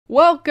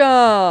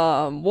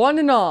Welcome, one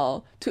and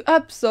all, to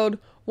episode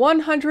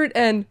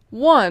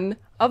 101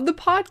 of the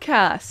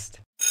podcast.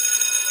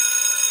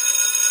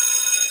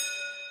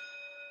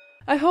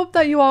 I hope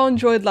that you all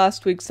enjoyed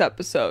last week's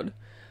episode,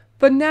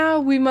 but now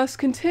we must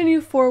continue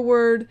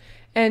forward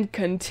and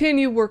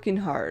continue working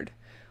hard.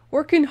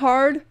 Working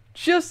hard,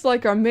 just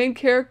like our main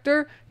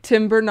character,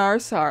 Tim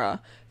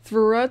Bernard-Sara,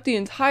 throughout the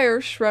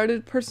entire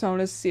Shrouded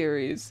Personas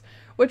series,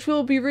 which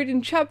we'll be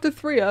reading chapter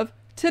 3 of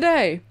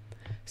today.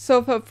 So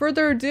without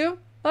further ado,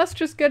 let's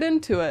just get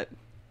into it.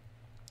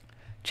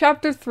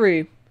 Chapter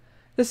 3.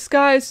 The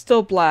sky is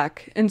still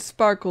black and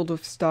sparkled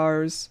with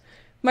stars.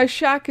 My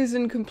shack is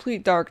in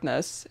complete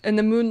darkness, and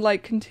the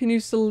moonlight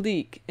continues to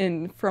leak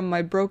in from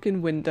my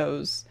broken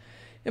windows.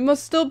 It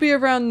must still be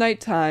around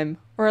nighttime,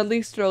 or at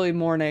least early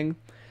morning.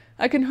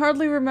 I can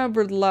hardly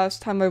remember the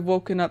last time I've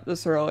woken up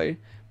this early,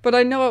 but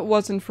I know it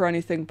wasn't for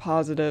anything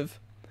positive.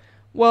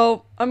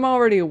 Well, I'm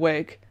already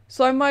awake,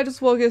 so I might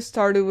as well get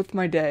started with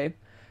my day.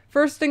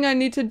 First thing I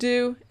need to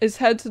do is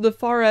head to the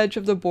far edge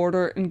of the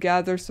border and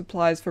gather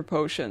supplies for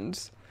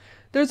potions.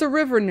 There's a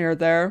river near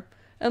there,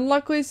 and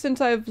luckily since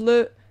I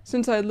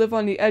live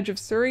on the edge of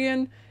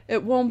Syrian,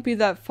 it won't be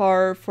that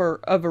far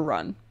of a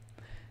run.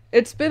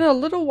 It's been a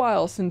little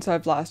while since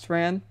I've last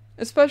ran,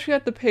 especially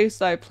at the pace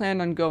that I plan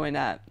on going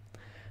at.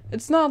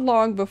 It's not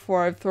long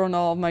before I've thrown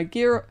on all of my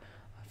gear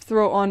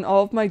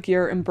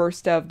and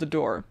burst out of the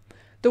door.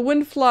 The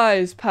wind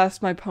flies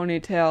past my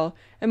ponytail,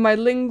 and my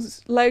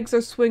legs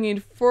are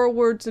swinging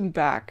forwards and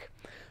back.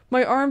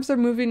 My arms are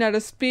moving at a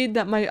speed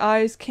that my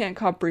eyes can't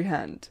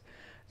comprehend.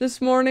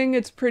 This morning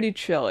it's pretty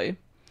chilly,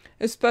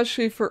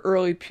 especially for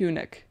early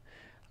Punic.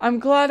 I'm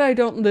glad I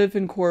don't live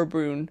in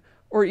Corbrun,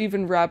 or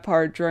even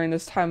Rapard during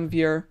this time of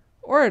year,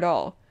 or at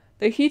all.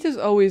 The heat is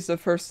always the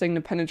first thing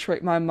to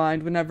penetrate my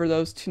mind whenever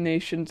those two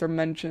nations are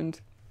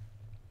mentioned.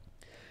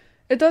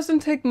 It doesn't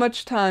take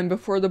much time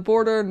before the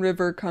border and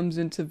river comes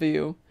into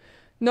view.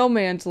 No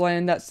man's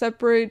land that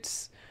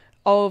separates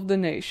all of the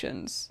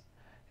nations.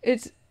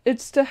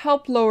 It's to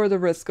help lower the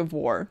risk of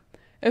war.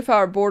 If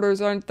our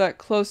borders aren't that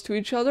close to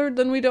each other,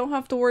 then we don't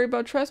have to worry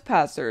about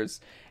trespassers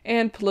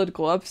and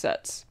political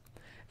upsets.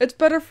 It's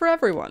better for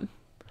everyone.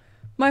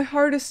 My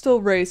heart is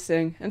still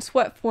racing, and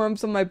sweat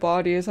forms on my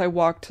body as I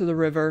walk to the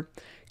river,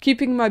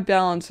 keeping my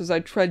balance as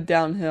I tread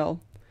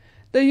downhill.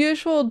 The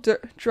usual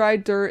dry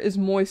dirt is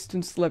moist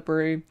and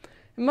slippery.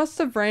 It must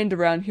have rained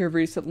around here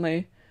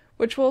recently,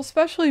 which will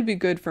especially be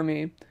good for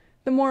me.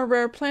 The more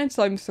rare plants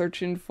I'm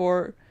searching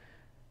for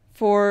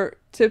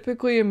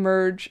typically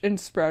emerge and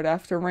sprout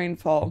after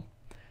rainfall.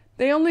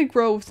 They only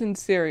grow within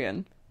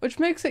Syrian, which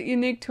makes it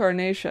unique to our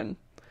nation.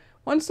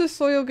 Once the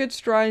soil gets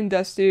dry and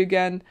dusty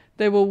again,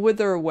 they will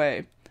wither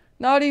away,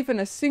 not even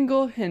a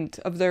single hint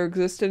of their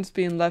existence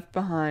being left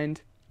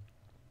behind.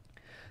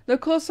 The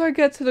closer I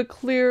get to the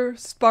clear,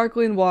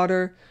 sparkling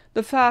water,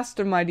 the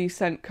faster my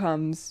descent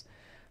comes.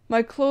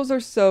 My clothes are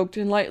soaked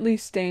and lightly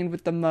stained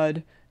with the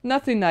mud,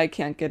 nothing I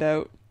can't get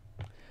out.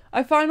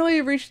 I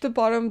finally reach the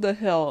bottom of the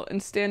hill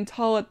and stand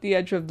tall at the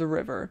edge of the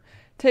river,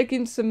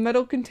 taking some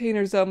metal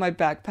containers out of my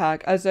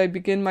backpack as I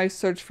begin my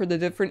search for the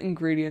different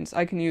ingredients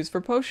I can use for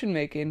potion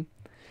making.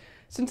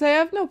 Since I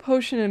have no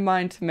potion in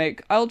mind to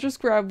make, I'll just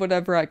grab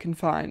whatever I can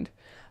find.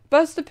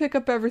 Best to pick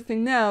up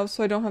everything now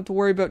so I don't have to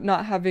worry about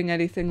not having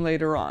anything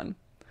later on.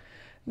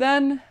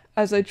 Then,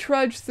 as I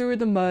trudge through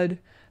the mud,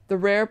 the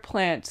rare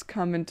plants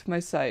come into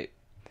my sight.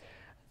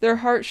 Their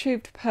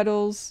heart-shaped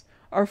petals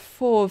are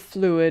full of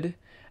fluid,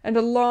 and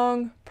a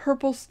long,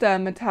 purple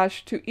stem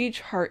attached to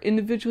each heart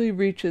individually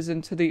reaches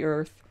into the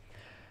earth.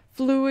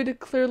 Fluid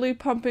clearly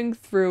pumping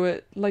through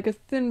it like a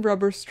thin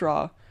rubber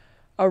straw,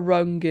 a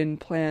Rungin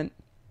plant.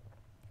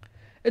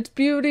 Its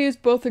beauty is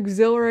both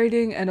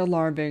exhilarating and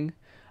alarming.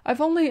 I've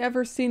only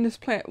ever seen this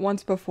plant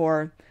once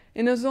before,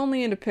 and it was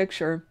only in a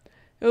picture.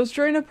 It was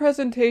during a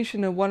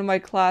presentation in one of my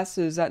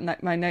classes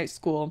at my night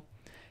school,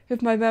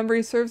 if my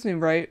memory serves me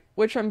right,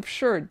 which I'm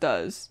sure it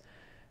does.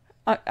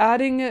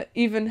 Adding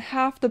even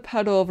half the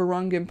petal of a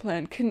Rungin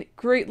plant can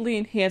greatly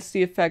enhance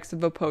the effects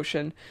of a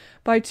potion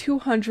by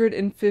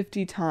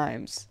 250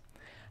 times.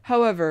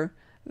 However,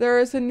 there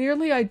is a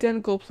nearly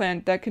identical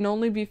plant that can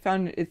only be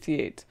found in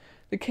Inkitt,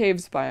 the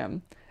caves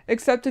biome.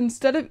 Except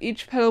instead of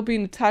each petal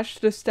being attached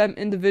to the stem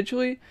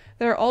individually,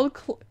 they are all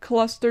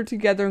clustered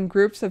together in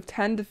groups of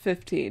 10 to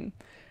 15.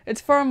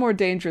 It's far more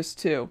dangerous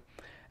too.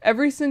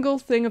 Every single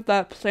thing of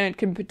that plant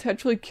can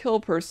potentially kill a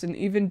person,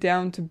 even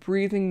down to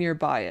breathing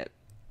nearby it.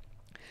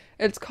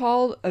 It's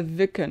called a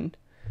Vicun.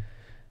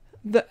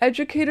 The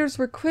educators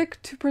were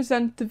quick to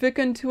present the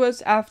Vicun to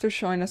us after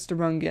showing us the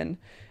Rungin.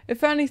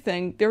 If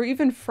anything, they were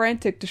even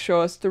frantic to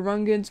show us the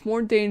Rungin's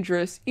more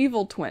dangerous,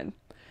 evil twin.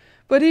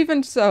 But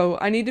even so,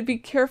 I need to be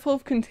careful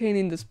of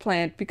containing this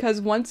plant, because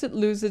once it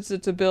loses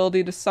its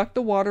ability to suck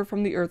the water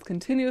from the earth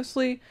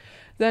continuously,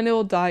 then it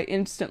will die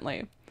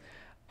instantly.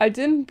 I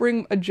didn't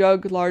bring a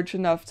jug large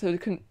enough to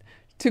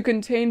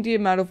contain the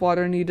amount of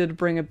water needed to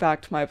bring it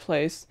back to my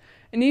place,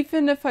 and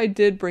even if I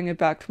did bring it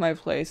back to my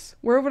place,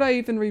 where would I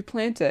even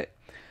replant it?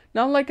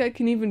 Not like I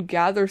can even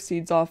gather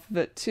seeds off of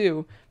it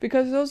too,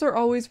 because those are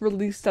always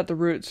released at the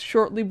roots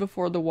shortly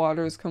before the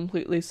water is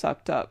completely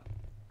sucked up.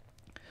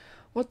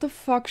 What the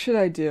fuck should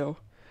I do?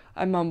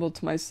 I mumbled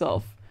to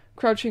myself,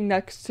 crouching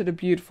next to the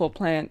beautiful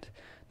plant.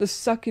 The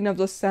sucking of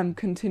the stem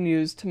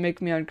continues to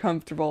make me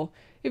uncomfortable,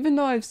 even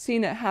though I've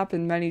seen it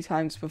happen many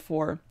times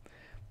before.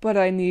 But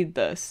I need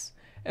this,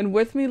 and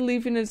with me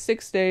leaving in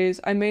 6 days,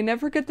 I may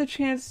never get the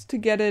chance to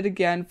get it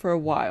again for a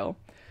while.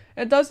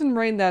 It doesn't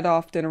rain that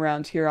often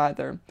around here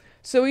either,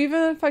 so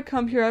even if I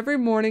come here every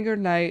morning or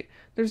night,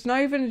 there's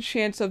not even a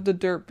chance of the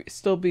dirt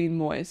still being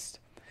moist.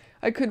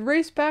 I could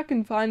race back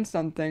and find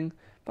something,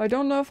 but I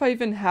don't know if I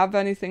even have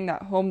anything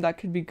at home that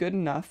could be good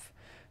enough,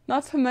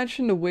 not to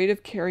mention the weight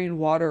of carrying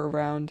water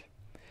around.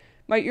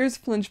 My ears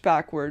flinch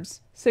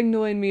backwards,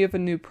 signaling me of a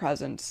new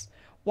presence.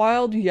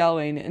 Wild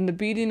yelling and the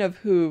beating of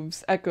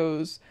hooves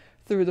echoes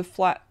through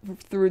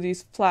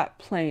these flat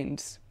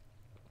plains,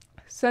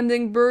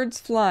 sending birds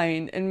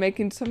flying and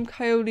making some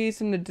coyotes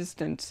in the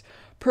distance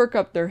perk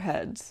up their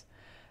heads.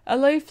 I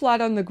lay flat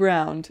on the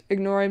ground,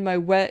 ignoring my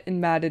wet and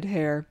matted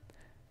hair.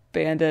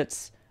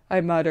 Bandits,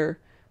 I mutter,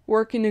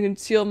 working to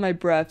conceal my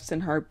breaths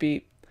and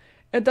heartbeat.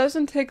 It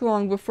doesn't take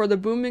long before the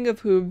booming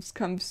of hooves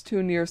comes to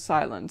a near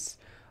silence,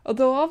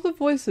 although all the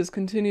voices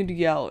continue to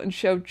yell and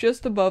shout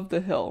just above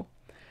the hill.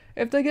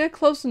 If they get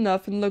close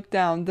enough and look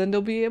down, then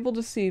they'll be able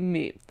to see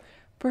me.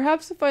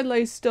 Perhaps if I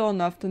lay still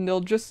enough, then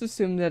they'll just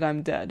assume that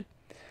I'm dead.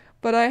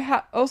 But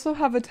I also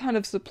have a ton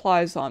of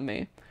supplies on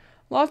me,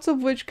 lots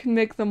of which can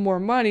make them more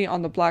money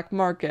on the black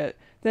market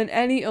than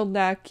any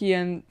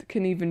Ilnakian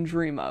can even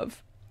dream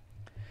of.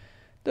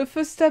 The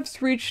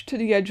footsteps reach to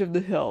the edge of the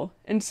hill,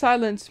 and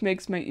silence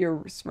makes my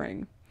ears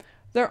ring.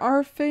 There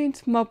are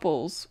faint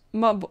mumbles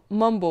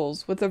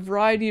with a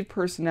variety of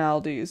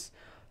personalities.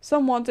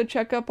 Some want to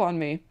check up on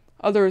me,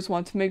 others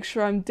want to make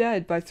sure I'm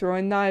dead by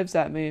throwing knives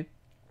at me.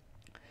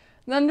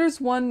 Then there's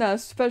one that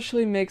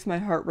especially makes my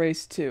heart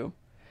race too.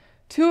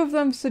 2 of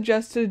them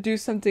suggest to do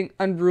something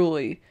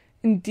unruly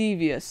and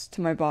devious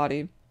to my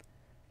body.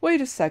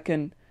 Wait a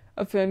second,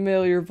 a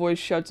familiar voice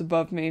shouts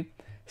above me,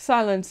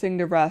 silencing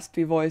the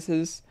raspy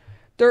voices.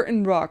 Dirt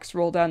and rocks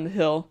roll down the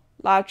hill,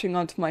 latching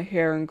onto my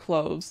hair and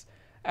clothes.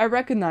 I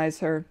recognize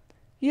her.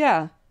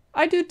 Yeah,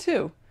 I do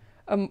too,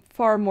 a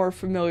far more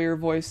familiar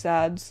voice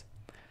adds.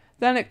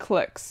 Then it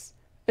clicks.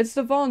 It's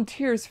the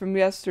volunteers from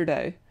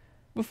yesterday.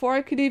 Before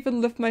I could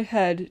even lift my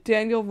head,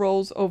 Daniel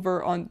rolls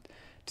over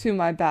onto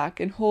my back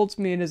and holds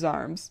me in his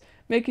arms,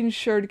 making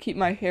sure to keep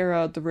my hair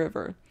out of the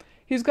river.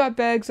 He's got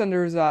bags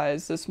under his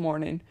eyes this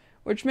morning,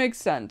 which makes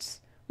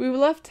sense. We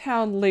left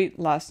town late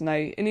last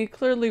night, and he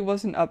clearly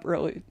was up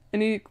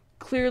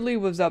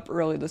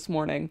early this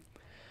morning.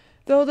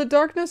 Though the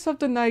darkness of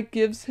the night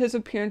gives his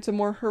appearance a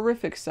more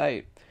horrific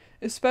sight,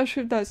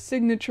 especially with that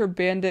signature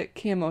bandit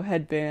camo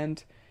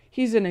headband.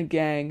 He's in a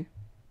gang.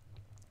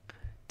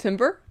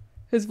 Timber?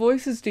 His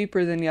voice is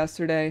deeper than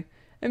yesterday.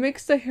 It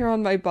makes the hair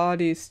on my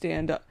body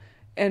stand up,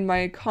 and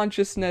my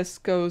consciousness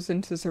goes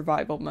into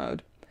survival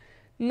mode.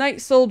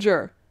 Night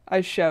soldier!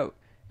 I shout,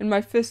 and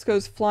my fist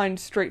goes flying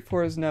straight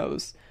for his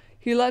nose.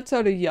 He lets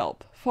out a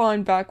yelp,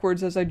 falling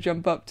backwards as I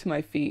jump up to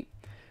my feet.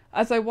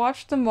 As I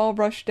watch them all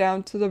rush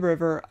down to the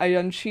river, I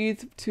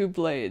unsheath 2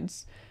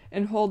 blades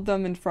and hold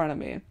them in front of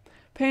me,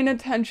 paying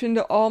attention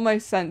to all my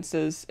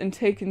senses and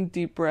taking a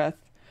deep breath.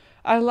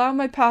 I allow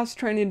my past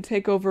training to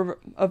take over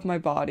of my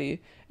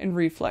body and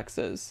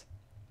reflexes.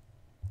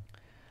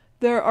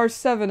 There are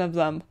 7 of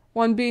them,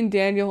 one being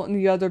Daniel and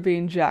the other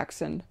being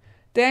Jackson.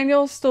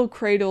 Daniel is still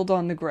cradled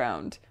on the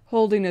ground,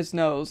 holding his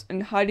nose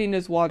and hiding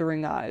his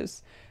watering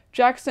eyes.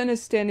 Jackson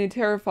is standing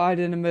terrified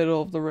in the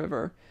middle of the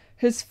river.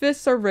 His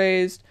fists are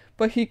raised,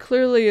 but he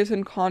clearly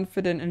isn't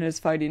confident in his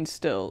fighting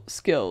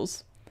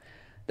skills.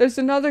 There's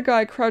another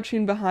guy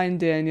crouching behind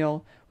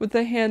Daniel, with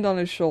a hand on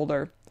his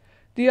shoulder.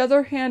 The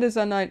other hand is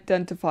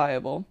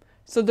unidentifiable,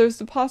 so there's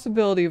the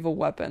possibility of a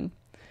weapon.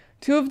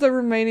 2 of the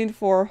remaining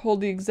 4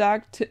 hold the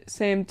exact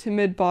same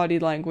timid body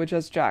language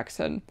as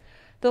Jackson.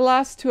 The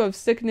last 2 have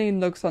sickening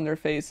looks on their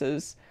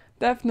faces,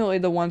 definitely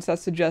the ones that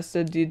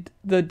suggested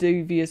the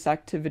devious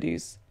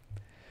activities.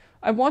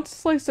 I want to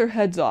slice their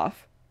heads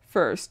off,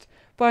 first,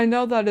 but I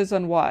know that is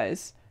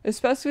unwise,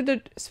 especially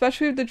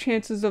with the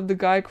chances of the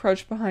guy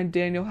crouched behind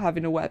Daniel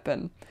having a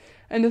weapon,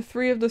 and the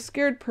 3 of the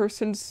scared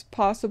persons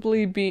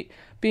possibly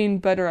being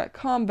better at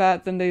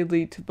combat than they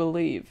lead to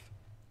believe.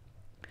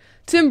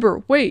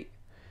 Timber, wait!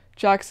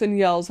 Jackson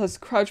yells as the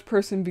crouched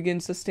person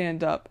begins to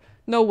stand up.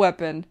 No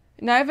weapon,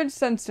 and I haven't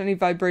sensed any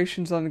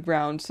vibrations on the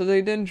ground, so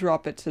they didn't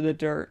drop it to the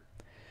dirt.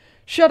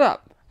 Shut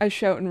up! I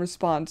shout in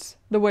response.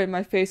 The way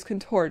my face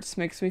contorts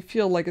makes me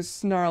feel like a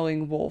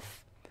snarling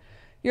wolf.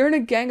 You're in a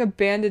gang of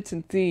bandits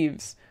and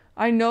thieves.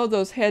 I know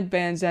those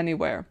headbands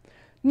anywhere.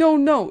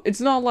 No,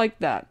 it's not like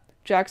that,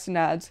 Jackson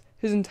adds,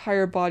 his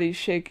entire body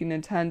shaking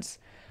and tense.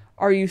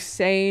 Are you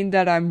saying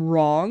that I'm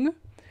wrong?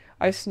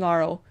 I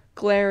snarl,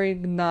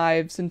 glaring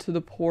knives into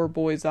the poor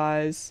boy's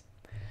eyes.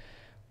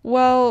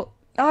 Well,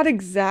 not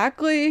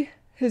exactly.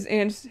 His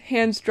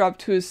hands drop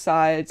to his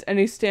sides, and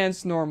he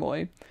stands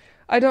normally.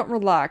 I don't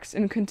relax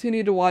and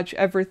continue to watch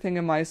everything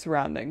in my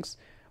surroundings.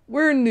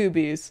 We're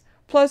newbies.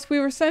 Plus, we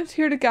were sent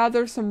here to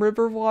gather some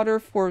river water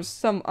for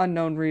some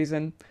unknown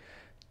reason.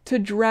 To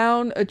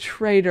drown a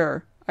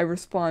traitor, I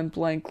respond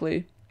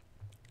blankly.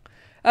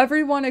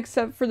 Everyone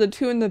except for the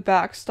two in the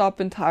back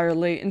stop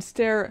entirely and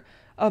stare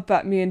up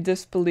at me in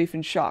disbelief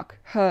and shock.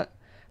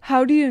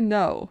 How do you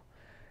know?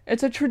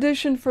 It's a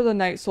tradition for the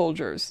night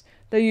soldiers.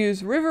 They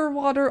use river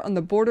water on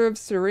the border of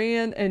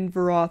Syrian and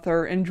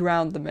Verothar and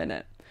drown them in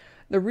it.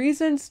 The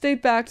reasons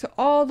date back to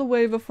all the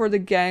way before the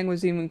gang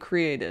was even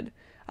created,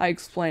 I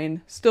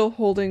explain, still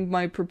holding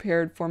my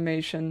prepared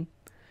formation.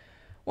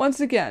 Once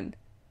again,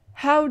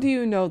 how do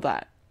you know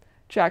that?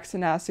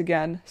 Jackson asks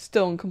again,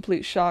 still in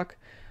complete shock.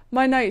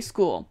 My night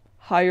school,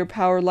 higher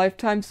power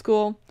lifetime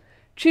school,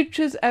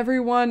 teaches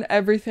everyone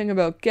everything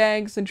about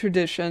gangs and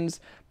traditions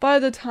by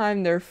the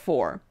time they're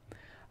 4.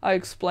 I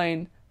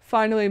explain,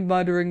 finally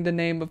muttering the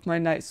name of my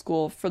night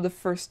school for the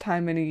first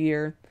time in a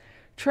year.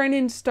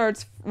 Training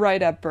starts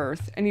right at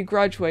birth, and you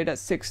graduate at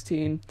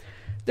 16.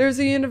 There's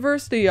a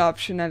university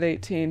option at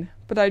 18,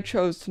 but I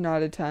chose to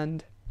not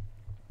attend.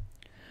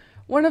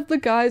 One of the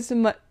guys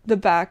in the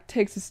back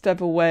takes a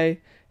step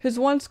away, his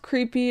once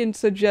creepy and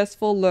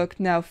suggestible look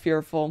now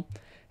fearful.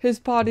 His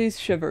body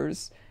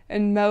shivers,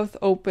 and mouth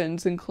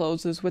opens and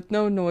closes with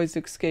no noise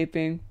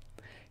escaping.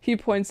 He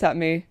points at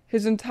me,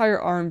 his entire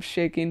arm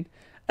shaking.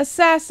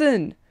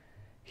 Assassin!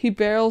 He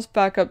barrels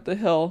back up the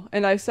hill,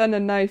 and I send a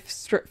knife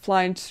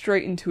flying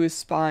straight into his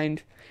spine.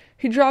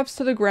 He drops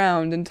to the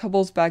ground and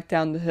tumbles back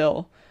down the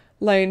hill,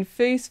 laying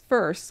face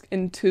first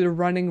into the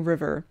running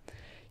river.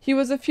 He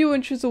was a few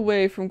inches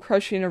away from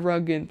crushing a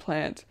rug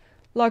implant.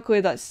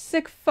 Luckily that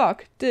sick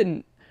fuck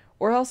didn't,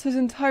 or else his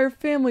entire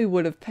family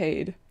would have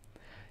paid.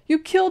 You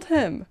killed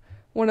him,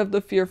 one of the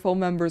fearful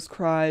members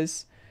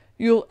cries.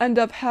 You'll end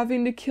up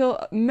having to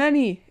kill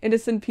many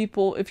innocent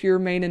people if you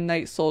remain in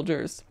night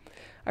soldiers.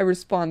 I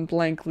respond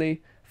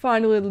blankly,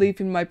 finally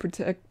leaving my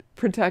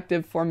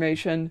protective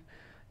formation.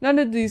 None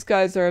of these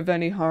guys are of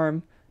any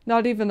harm,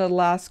 not even the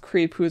last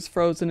creep who is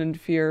frozen in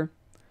fear.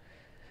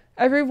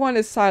 Everyone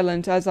is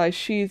silent as I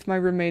sheathe my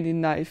remaining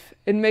knife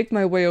and make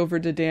my way over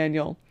to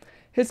Daniel.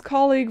 His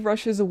colleague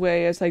rushes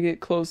away as I get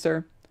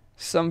closer.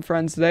 Some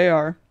friends they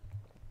are.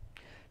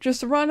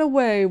 Just run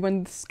away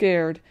when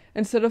scared,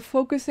 instead of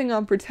focusing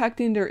on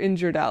protecting their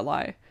injured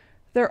ally.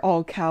 They're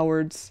all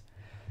cowards.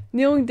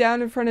 Kneeling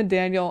down in front of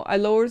Daniel, I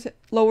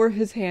lower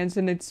his hands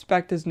and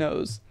inspect his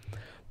nose.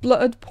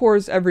 Blood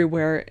pours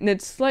everywhere, and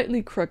it's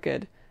slightly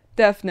crooked,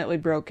 definitely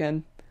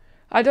broken.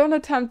 I don't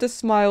attempt to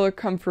smile or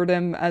comfort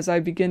him as I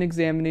begin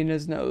examining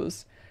his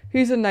nose.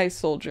 He's a nice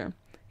soldier.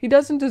 He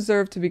doesn't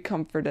deserve to be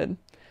comforted.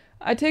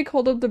 I take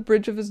hold of the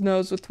bridge of his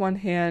nose with one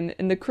hand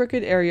and the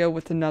crooked area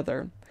with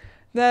another.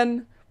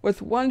 Then,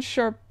 with one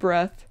sharp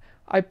breath,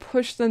 I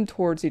push them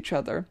towards each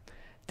other.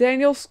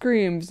 Daniel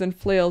screams and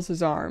flails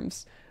his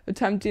arms,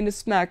 attempting to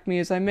smack me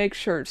as I make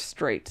sure it's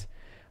straight.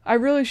 I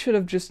really should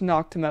have just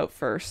knocked him out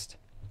first.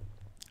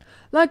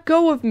 Let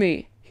go of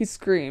me, he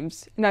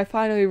screams, and I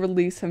finally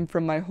release him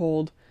from my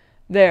hold.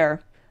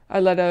 There, I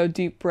let out a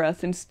deep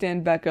breath and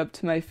stand back up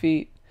to my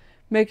feet,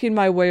 making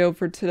my way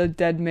over to the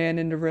dead man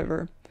in the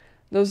river.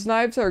 Those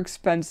knives are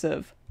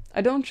expensive.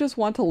 I don't just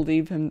want to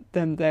leave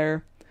them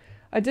there.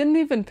 I didn't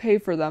even pay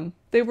for them.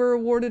 They were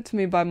awarded to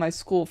me by my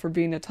school for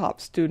being a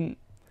top student.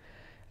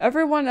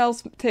 Everyone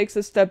else takes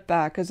a step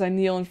back as I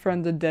kneel in front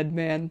of the dead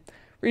man,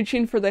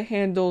 reaching for the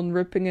handle and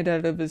ripping it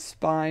out of his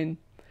spine.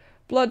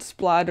 Blood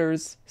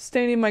splatters,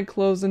 staining my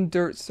clothes and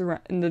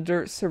the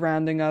dirt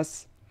surrounding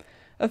us.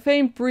 A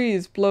faint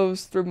breeze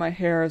blows through my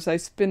hair as I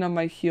spin on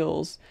my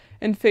heels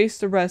and face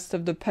the rest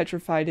of the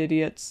petrified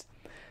idiots.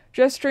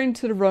 Gesturing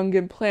to the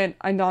Rungan plant,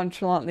 I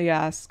nonchalantly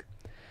ask,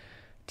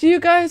 "Do you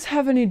guys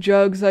have any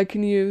jugs I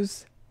can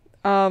use?"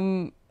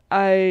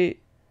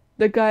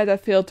 The guy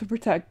that failed to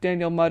protect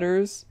Daniel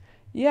mutters.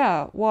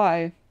 "Yeah,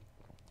 why?"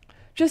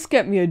 "Just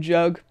get me a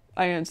jug,"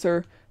 I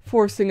answer,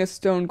 forcing a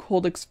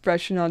stone-cold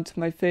expression onto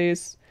my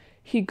face.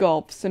 He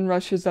gulps and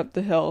rushes up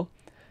the hill,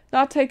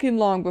 not taking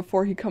long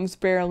before he comes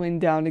barreling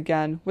down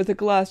again, with a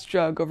glass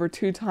jug over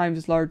 2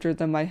 times larger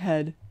than my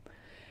head.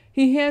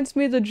 He hands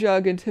me the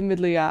jug and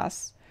timidly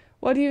asks,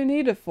 "What do you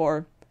need it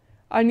for?"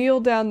 I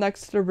kneel down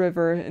next to the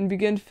river and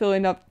begin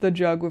filling up the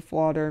jug with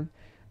water,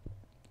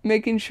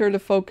 making sure to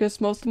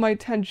focus most of my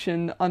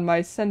attention on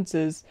my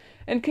senses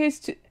in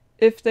case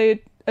if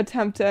they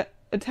attempt to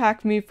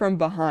attack me from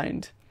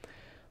behind.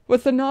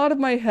 With a nod of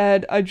my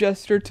head, I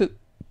gesture to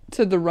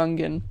the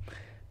Rungan.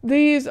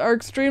 These are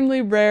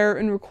extremely rare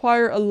and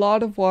require a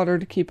lot of water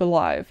to keep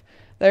alive.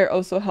 They are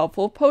also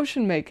helpful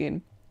potion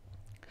making.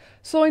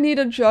 So I need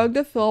a jug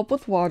to fill up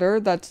with water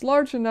that's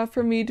large enough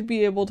for me to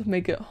be able to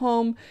make it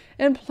home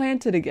and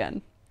plant it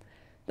again.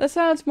 That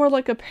sounds more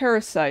like a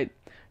parasite,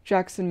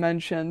 Jackson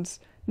mentions,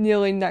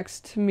 kneeling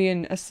next to me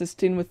and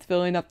assisting with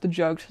filling up the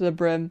jug to the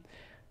brim.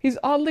 He's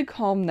oddly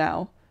calm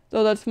now,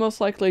 though that's most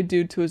likely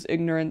due to his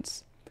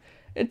ignorance.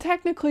 It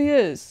technically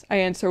is, I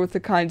answer with a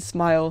kind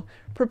smile,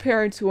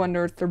 preparing to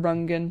unearth the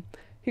Rungan.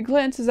 He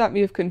glances at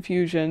me with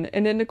confusion,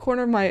 and in the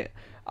corner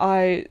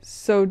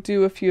so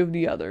do a few of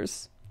the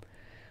others.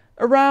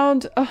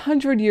 Around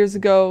 100 years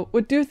ago,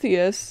 when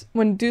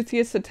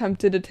Duthius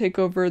attempted to take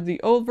over the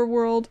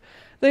overworld,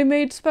 they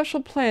made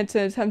special plants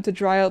in an attempt to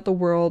dry out the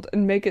world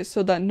and make it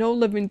so that no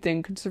living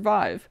thing could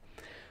survive.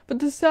 But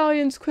the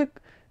Salians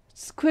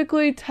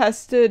quickly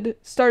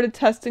started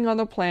testing on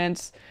the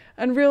plants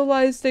and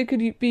realized they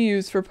could be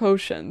used for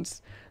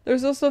potions.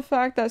 There's also the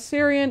fact that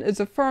Syrian is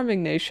a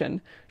farming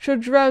nation, so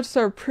droughts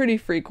are pretty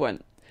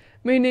frequent,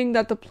 meaning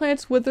that the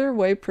plants wither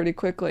away pretty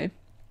quickly.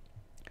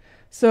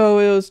 So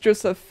it was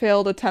just a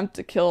failed attempt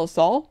to kill us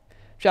all?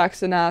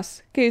 Jackson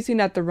asked,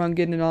 gazing at the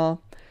Rungan in awe.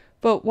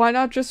 But why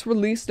not just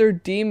release their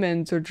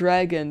demons or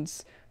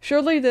dragons?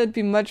 Surely they'd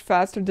be much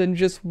faster than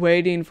just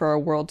waiting for our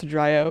world to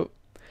dry out.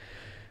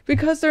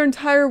 Because their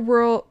entire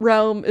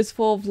realm is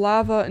full of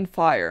lava and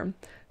fire,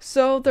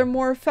 so their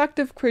more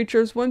effective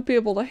creatures wouldn't be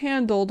able to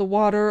handle the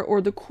water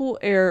or the cool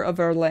air of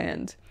our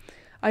land.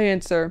 I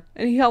answer,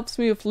 and he helps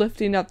me with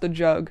lifting up the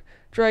jug,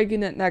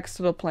 dragging it next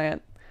to the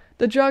plant.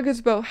 The jug is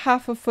about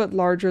half a foot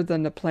larger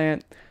than the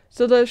plant,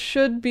 so this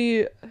should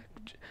be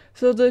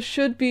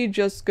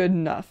just good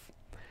enough.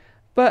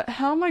 But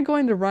how am I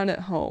going to run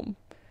it home?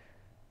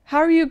 How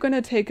are you going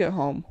to take it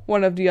home?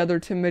 One of the other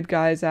timid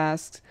guys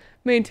asked,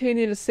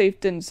 maintaining a safe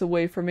distance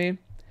away from me.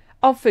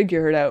 I'll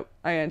figure it out,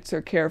 I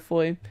answer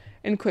carefully,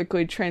 and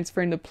quickly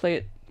transferring the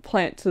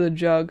plant to the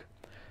jug.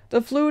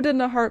 The fluid in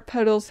the heart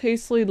petals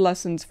hastily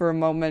lessens for a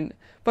moment,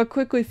 but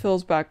quickly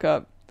fills back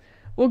up.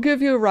 We'll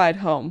give you a ride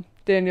home,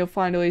 Daniel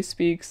finally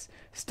speaks,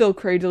 still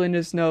cradling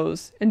his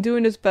nose, and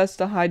doing his best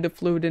to hide the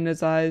fluid in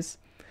his eyes.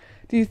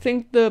 Do you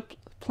think the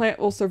plant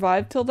will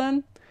survive till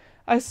then?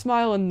 I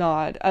smile and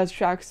nod, as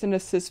Jackson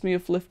assists me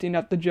with lifting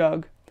up the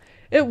jug.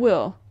 It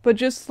will, but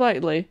just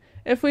slightly,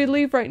 if we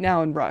leave right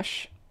now and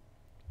rush.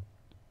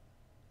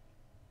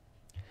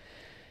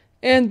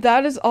 And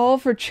that is all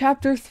for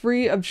Chapter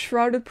 3 of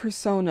Shrouded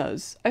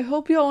Personas. I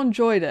hope you all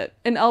enjoyed it,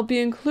 and I'll be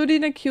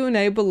including a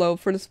Q&A below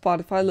for the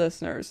Spotify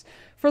listeners,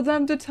 for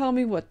them to tell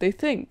me what they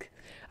think.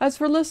 As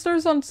for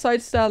listeners on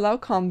sites that allow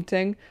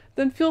commenting,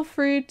 then feel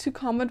free to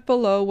comment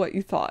below what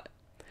you thought.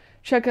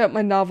 Check out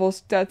my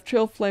novels Death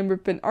Chill, Flame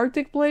Rip, and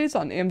Arctic Blaze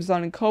on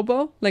Amazon and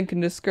Kobo, link in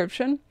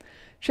description.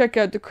 Check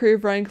out the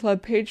Creative Writing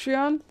Club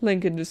Patreon,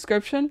 link in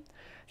description.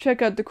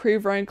 Check out the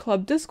Creative Writing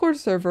Club Discord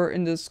server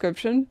in the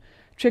description.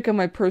 Check out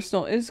my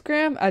personal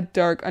Instagram at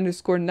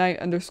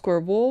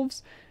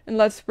dark_night_wolves, and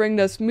let's bring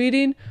this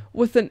meeting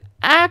with an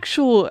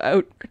actual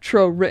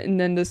outro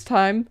written in this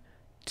time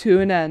to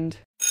an end.